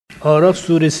Araf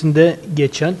suresinde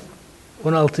geçen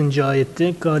 16.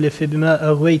 ayette "Kâle febimâ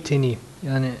eğveyteni",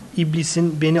 yani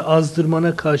İblis'in beni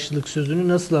azdırmana karşılık sözünü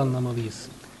nasıl anlamalıyız?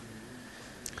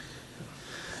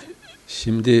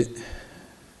 Şimdi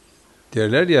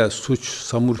derler ya, suç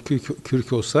samur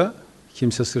kürk olsa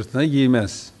kimse sırtına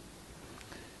giymez.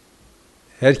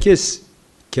 Herkes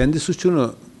kendi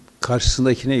suçunu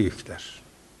karşısındakine yükler.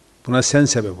 Buna sen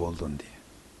sebep oldun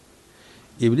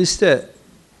diye. İblis de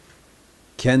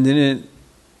kendini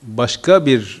başka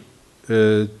bir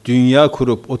dünya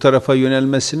kurup o tarafa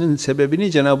yönelmesinin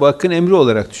sebebini Cenab-ı Hakk'ın emri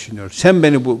olarak düşünüyor. Sen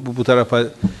beni bu tarafa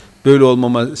böyle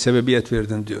olmama sebebiyet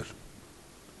verdin diyor.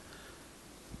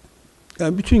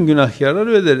 Yani bütün günahkarlar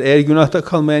öyledir. Eğer günahta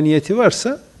kalmaya niyeti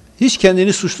varsa hiç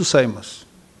kendini suçlu saymaz.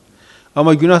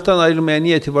 Ama günahtan ayrılmaya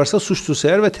niyeti varsa suçlu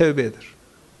sayar ve tevbe eder.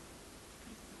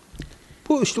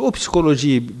 Bu işte o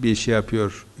psikolojiyi bir şey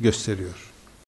yapıyor, gösteriyor.